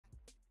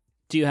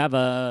Do you have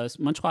a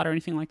Munch Squad or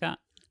anything like that?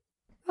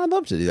 I'd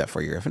love to do that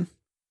for you, Griffin.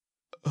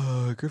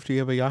 Griff, do you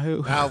have a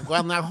Yahoo?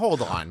 Well, now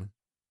hold on.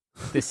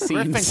 This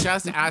Griffin seems...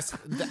 just asked.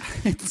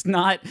 It's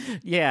not...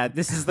 Yeah,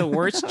 this is the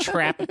worst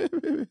trap.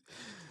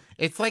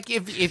 It's like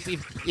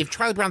if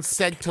Charlie Brown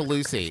said to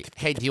Lucy,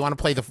 "Hey, do you want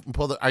to play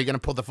are you going to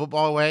pull the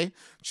football away?"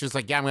 She was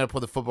like, "Yeah, I'm going to pull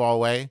the football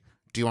away.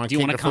 Do you want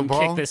to come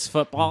kick this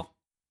football?"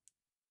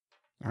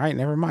 All right,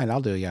 never mind.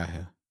 I'll do a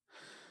Yahoo.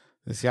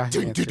 This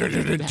Yahoo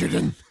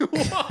answer.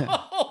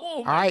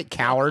 All right,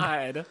 coward. Go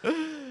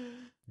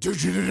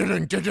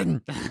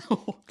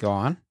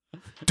on.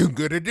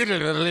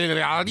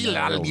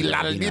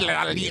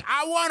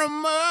 I want a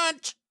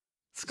munch.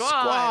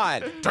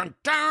 Squad. Dun,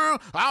 dun,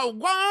 I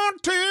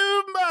want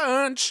to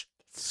munch.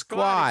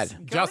 Squad.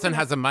 Justin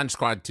has a munch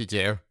squad to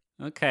do.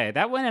 Okay,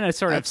 that went in a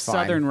sort of That's fine.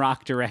 southern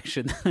rock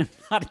direction. I'm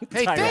not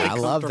entirely thanks. I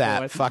love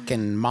that with.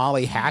 fucking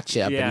Molly Hatch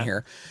up in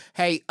here.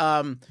 Hey,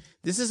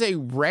 this is a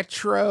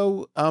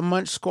retro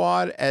Munch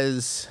Squad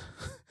as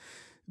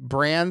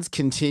brands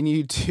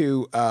continue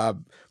to,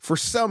 for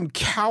some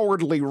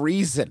cowardly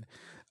reason,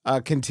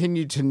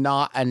 continue to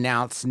not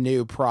announce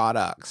new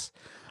products.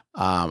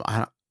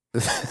 The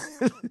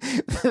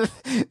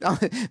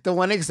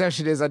one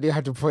exception is, I do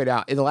have to point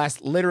out, in the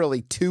last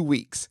literally 2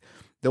 weeks,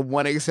 the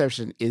one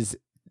exception is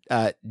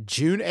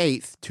June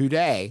 8th,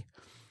 today,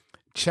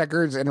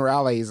 Checkers and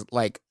Rallies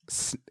like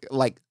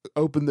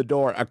opened the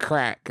door a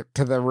crack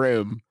to the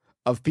room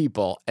of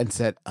people and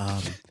said,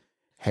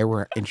 hey,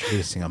 we're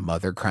introducing a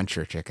Mother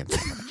Cruncher chicken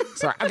sandwich.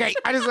 Sorry. Okay.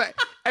 I just like,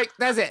 hey,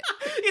 that's it.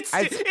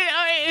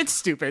 It's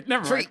stupid.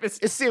 Never mind.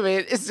 It's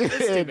stupid. It's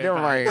stupid. Never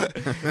mind.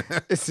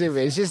 It's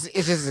stupid. It's just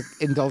an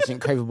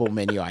indulgent, craveable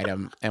menu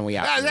item, and we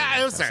have.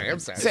 I'm sorry.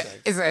 It's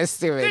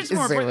stupid.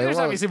 There's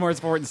obviously more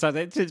important stuff.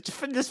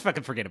 Just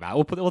fucking forget about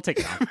it. We'll take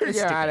it off.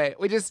 Yeah, it.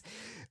 We just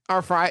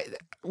our fries.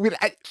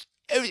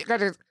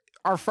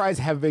 Our fries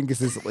have been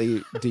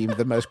consistently deemed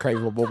the most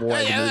craveable boy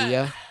in the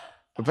media,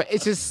 but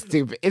it's just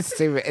stupid. It's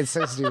stupid. It's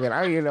so stupid.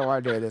 I don't even know why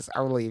I'm doing this.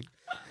 I'm gonna leave.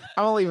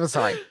 I'm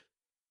sorry.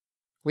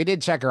 We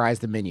did checkerize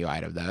the menu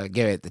item, though.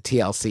 Give it the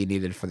TLC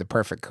needed for the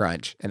perfect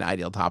crunch and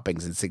ideal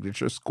toppings and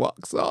signature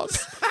squawk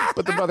sauce.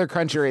 But the Mother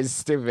Cruncher is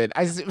stupid.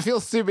 I feel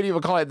stupid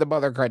even calling it the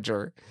Mother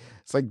Cruncher.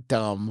 It's like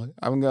dumb.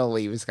 I'm going to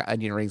leave. It's got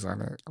onion rings on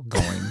it. I'm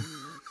going.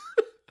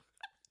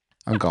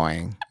 I'm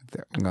going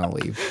to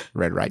leave.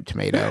 Red, right,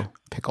 tomato,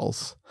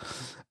 pickles.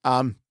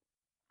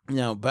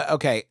 No, but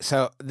okay.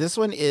 So this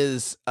one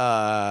is...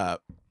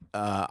 I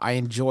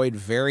enjoyed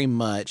very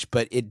much,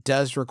 but it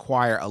does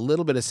require a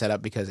little bit of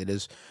setup because it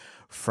is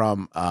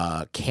from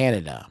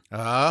Canada.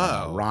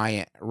 Oh,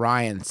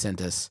 Ryan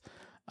sent us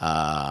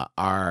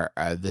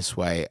this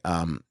way.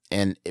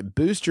 And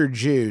Booster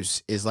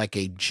Juice is like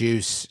a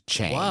juice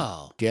chain.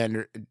 Wow.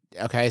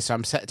 Okay, so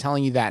I'm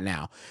telling you that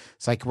now.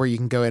 It's like where you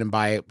can go in and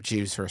buy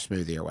juice or a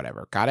smoothie or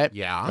whatever. Got it?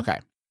 Yeah. Okay.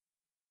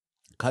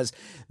 Because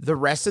the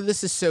rest of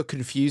this is so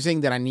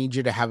confusing that I need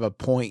you to have a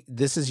point.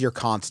 This is your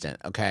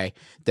constant, okay?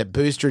 That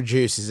Booster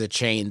Juice is a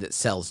chain that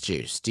sells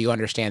juice. Do you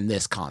understand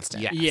this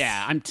constant? Yes.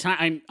 Yeah, I'm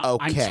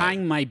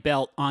tying my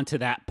belt onto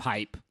that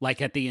pipe,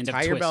 like at the end of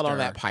Twister. Tie your belt on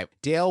that pipe.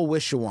 Dale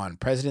Wishawan,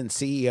 president and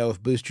CEO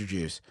of Booster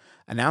Juice,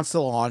 announced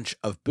the launch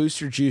of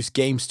Booster Juice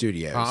Game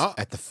Studios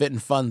at the Fit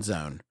and Fun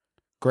Zone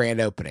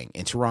grand opening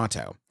in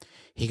Toronto.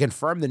 He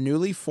confirmed the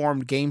newly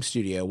formed game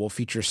studio will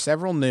feature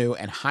several new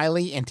and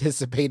highly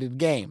anticipated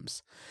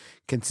games.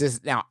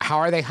 Now, how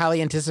are they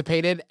highly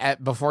anticipated?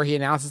 Before he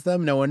announces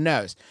them, no one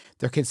knows.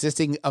 They're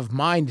consisting of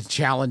mind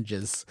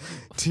challenges,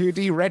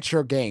 2D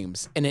retro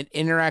games, and an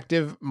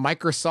interactive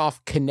Microsoft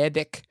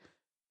Kinetic,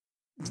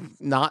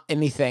 not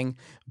anything,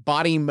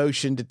 body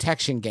motion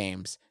detection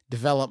games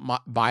developed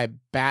by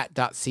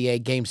Bat.ca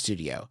Game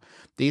Studio.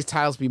 These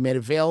titles will be made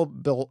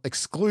available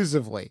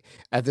exclusively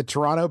at the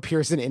Toronto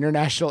Pearson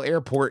International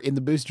Airport in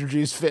the Booster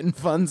Juice Fit and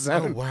Fun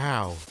Zone. Oh,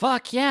 wow.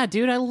 Fuck yeah,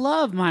 dude. I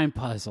love mind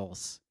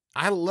puzzles.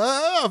 I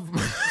love.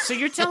 So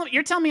you're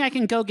telling me I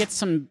can go get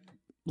some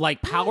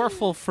like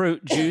powerful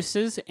fruit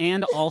juices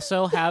and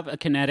also have a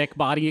kinetic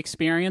body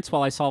experience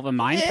while I solve a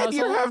mind puzzle? And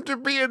you have to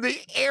be in the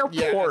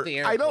airport.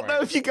 I don't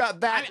know if you got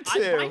that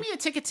too. Buy me a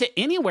ticket to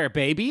anywhere,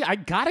 baby. I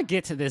gotta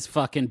get to this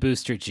fucking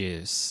Booster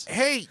Juice.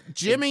 Hey,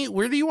 Jimmy,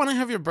 where do you want to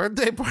have your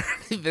birthday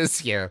party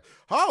this year?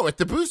 Oh, at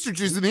the Booster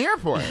Juice in the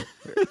airport.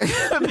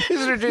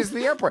 Booster Juice in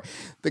the airport.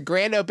 The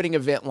grand opening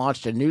event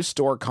launched a new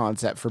store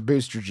concept for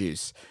Booster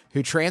Juice,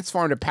 who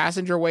transformed a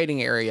passenger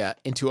waiting area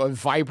into a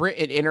vibrant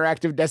and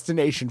interactive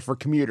destination for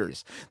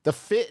commuters. The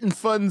Fit and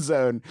Fun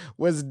Zone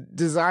was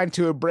designed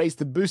to embrace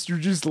the Booster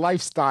Juice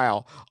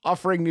lifestyle,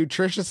 offering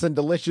nutritious and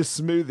delicious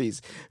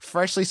smoothies,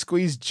 freshly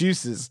squeezed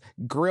juices,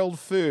 grilled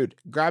food,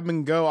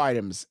 grab-and-go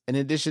items, in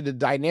addition to a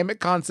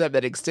dynamic concept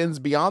that extends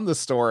beyond the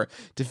store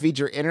to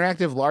feature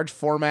interactive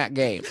large-format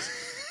games.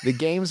 The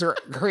games are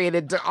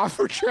created to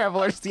offer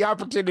travelers the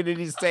opportunity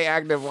to stay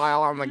active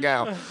while on the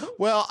go.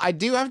 Well, I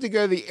do have to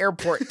go to the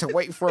airport to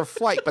wait for a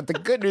flight, but the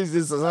good news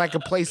is that I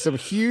can play some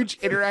huge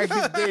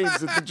interactive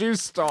games at the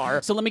Juice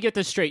Star. So let me get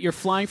this straight. You're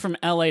flying from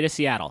LA to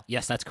Seattle.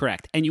 Yes, that's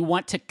correct. And you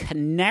want to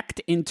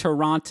connect in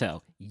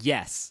Toronto.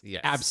 Yes.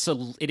 Yes.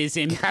 Absolutely. It is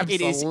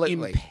Absolutely.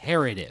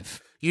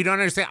 imperative. You don't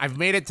understand. I've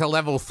made it to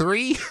level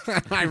 3.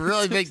 I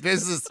really think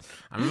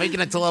I'm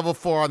making it to level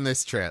 4 on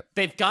this trip.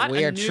 They've got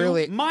We a are new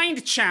truly-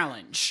 mind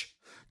challenge.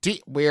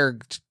 We're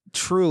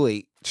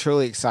truly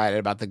excited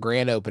about the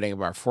grand opening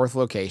of our 4th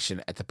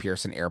location at the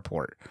Pearson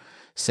Airport,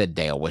 said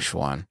Dale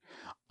Wishwan.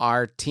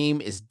 Our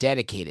team is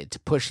dedicated to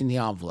pushing the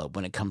envelope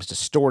when it comes to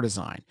store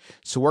design.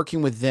 So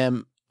working with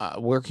the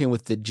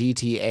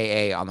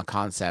GTAA on the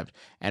concept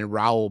and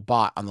Raul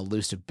Bott on the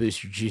loose of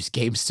Booster Juice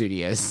Game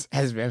Studios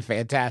has been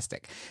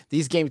fantastic.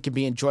 These games can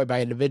be enjoyed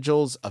by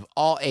individuals of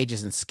all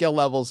ages and skill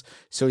levels,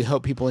 so we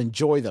hope people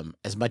enjoy them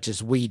as much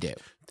as we do.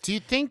 Do you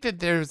think that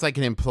there's like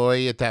an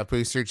employee at that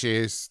Booster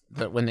Juice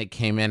that when they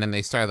came in and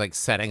they started like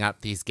setting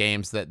up these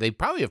games that they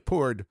probably have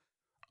poured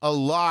a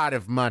lot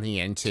of money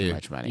into Too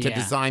much money. to Yeah.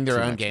 design their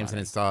Too own much games and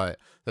money. install it?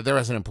 That there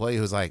was an employee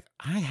who's like,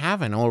 I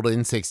have an old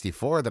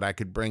N64 that I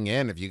could bring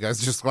in if you guys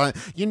just want.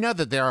 You know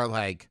that there are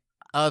like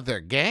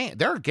other games.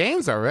 There are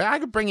games already. I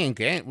could bring in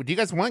games. Would you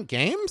guys want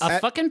games?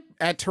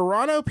 At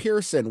Toronto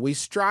Pearson, we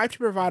strive to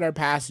provide our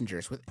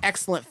passengers with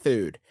excellent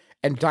food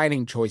and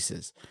dining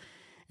choices.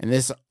 And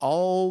this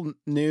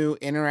all-new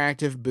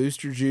interactive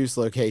Booster Juice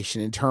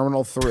location in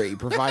Terminal 3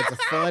 provides a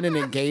fun and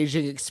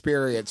engaging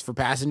experience for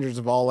passengers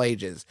of all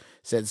ages,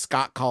 said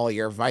Scott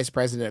Collier, Vice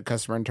President of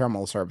Customer and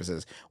Terminal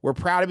Services. We're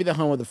proud to be the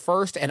home of the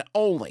first and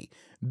only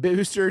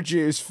Booster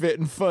Juice Fit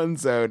and Fun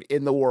Zone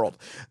in the world.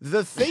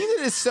 The thing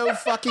that is so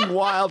fucking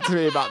wild to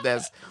me about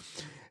this,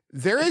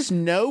 there is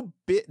no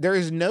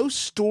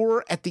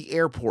store at the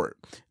airport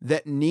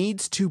that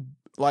needs to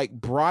like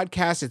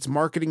broadcast its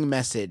marketing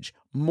message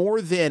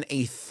more than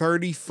a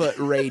 30-foot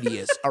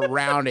radius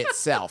around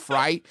itself,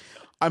 right?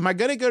 Am I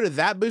going to go to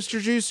that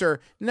Booster Juice or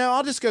no,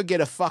 I'll just go get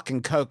a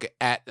fucking Coke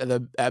at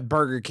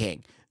Burger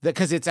King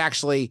because it's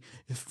actually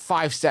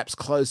 5 steps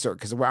closer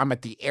because I'm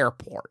at the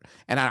airport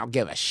and I don't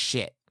give a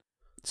shit.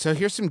 So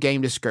here's some game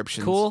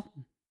descriptions. Cool.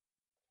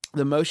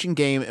 The motion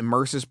game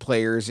immerses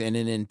players in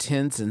an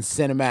intense and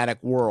cinematic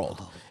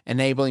world,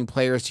 enabling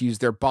players to use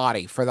their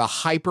body for the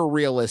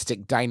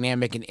hyper-realistic,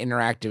 dynamic, and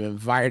interactive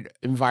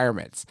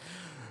environments.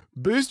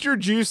 Booster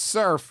Juice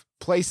Surf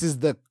places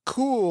the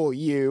cool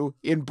you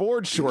in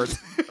board shorts,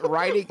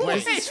 writing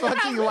this is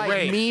fucking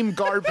like meme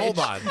garbage. Hold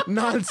on.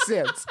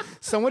 Nonsense.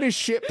 Someone is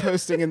shit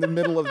posting in the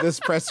middle of this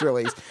press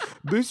release.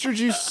 Booster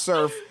Juice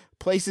Surf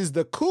places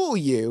the cool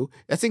you,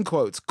 that's in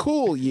quotes,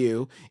 cool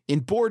you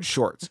in board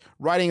shorts,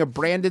 riding a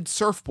branded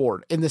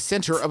surfboard in the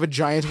center of a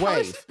giant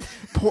wave.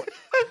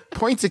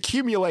 Points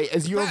accumulate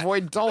as you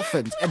avoid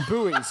dolphins and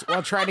buoys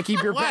while trying to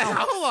keep your What?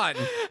 balance. Hold on.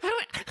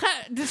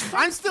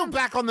 I'm still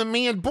back on the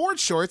me in board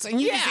shorts, and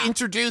you just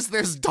introduced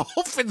there's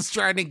dolphins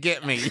trying to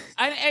get me.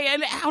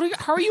 And how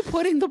are you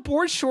putting the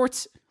board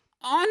shorts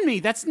on me?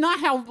 That's not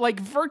how like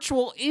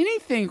virtual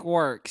anything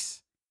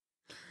works.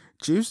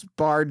 Juice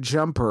Bar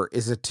Jumper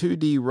is a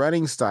 2D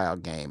running style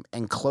game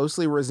and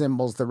closely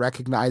resembles the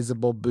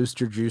recognizable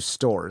Booster Juice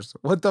stores.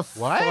 What the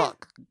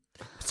fuck?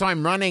 So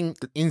I'm running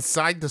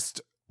inside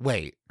the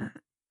wait.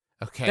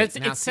 Okay, That's-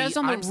 now it says see,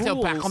 on the I'm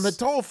still back on the rules.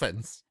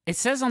 dolphins. It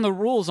says on the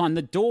rules on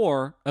the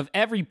door of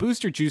every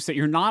Booster Juice that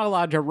you're not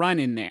allowed to run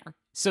in there.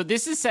 So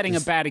this is setting a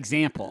bad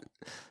example.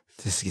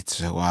 This gets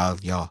so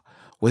wild, y'all.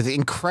 With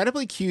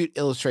incredibly cute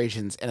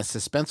illustrations and a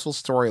suspenseful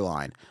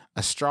storyline,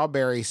 a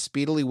strawberry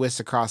speedily whisks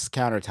across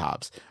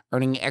countertops,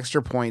 earning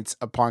extra points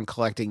upon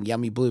collecting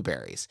yummy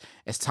blueberries.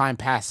 As time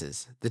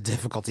passes, the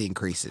difficulty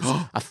increases.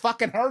 I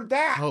fucking heard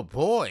that! Oh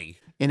boy.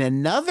 In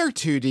another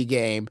 2D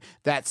game,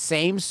 that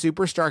same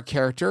superstar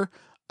character,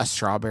 a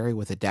strawberry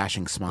with a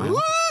dashing smile,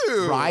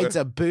 rides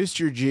a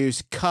Booster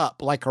Juice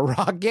cup like a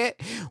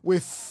rocket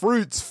with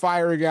fruits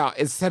firing out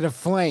instead of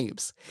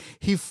flames.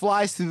 He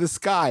flies through the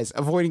skies,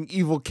 avoiding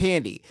evil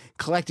candy,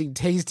 collecting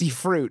tasty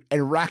fruit,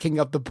 and racking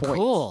up the points.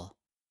 Cool.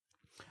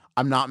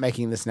 I'm not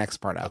making this next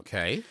part up.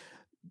 Okay.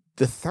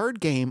 The third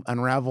game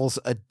unravels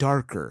a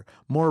darker,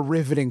 more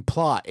riveting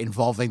plot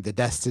involving the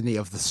destiny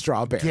of the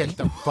strawberry. Get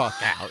the fuck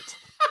out.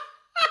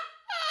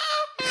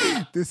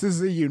 This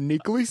is a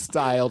uniquely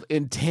styled,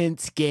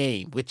 intense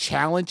game with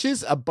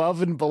challenges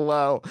above and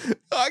below.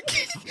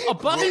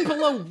 Above and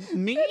below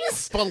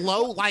means?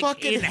 Below, like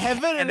Fucking in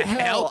heaven and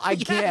hell, I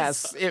Yes.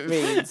 guess it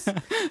means.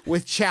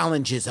 With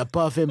challenges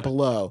above and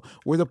below,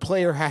 where the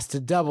player has to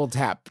double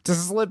tap to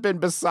slip in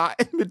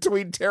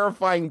between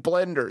terrifying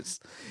blenders.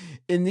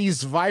 In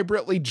these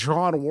vibrantly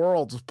drawn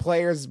worlds,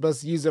 players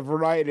must use a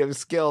variety of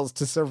skills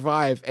to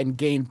survive and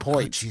gain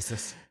points.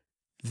 Jesus.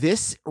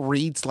 This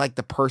reads like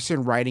the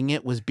person writing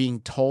it was being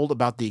told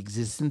about the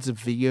existence of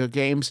video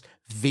games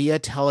via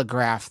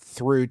telegraph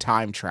through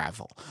time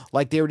travel.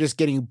 Like they were just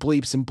getting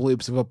bleeps and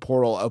bloops of a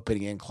portal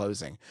opening and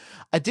closing.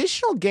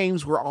 Additional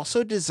games were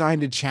also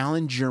designed to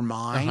challenge your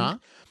mind.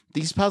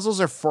 These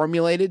puzzles are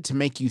formulated to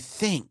make you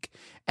think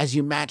as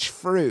you match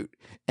fruit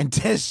and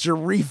test your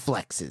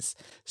reflexes.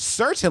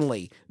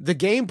 Certainly, the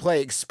gameplay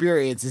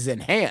experience is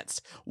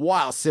enhanced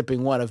while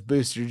sipping one of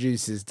Booster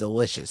Juice's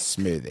delicious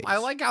smoothies. I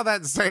like how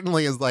that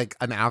certainly is like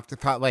an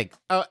afterthought. Like,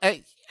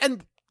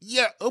 and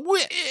Yeah,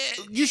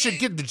 you should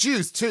get the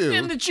juice too.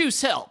 And the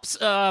juice helps.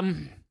 I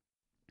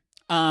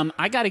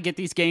got to get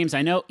these games.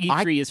 I know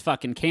E3 is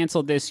fucking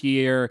canceled this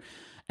year,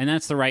 and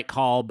that's the right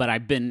call, but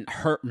I've been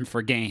hurting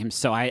for games,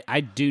 so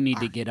I do need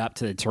to get up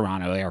to the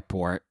Toronto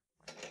airport.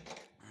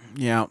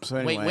 Yeah. So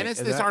anyway, wait, when is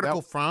this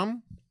article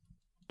from?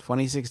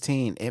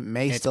 2016. It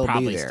may It's still be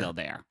probably there. still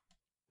there.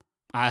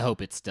 I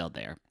hope it's still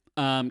there.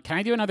 Can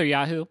I do another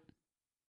Yahoo?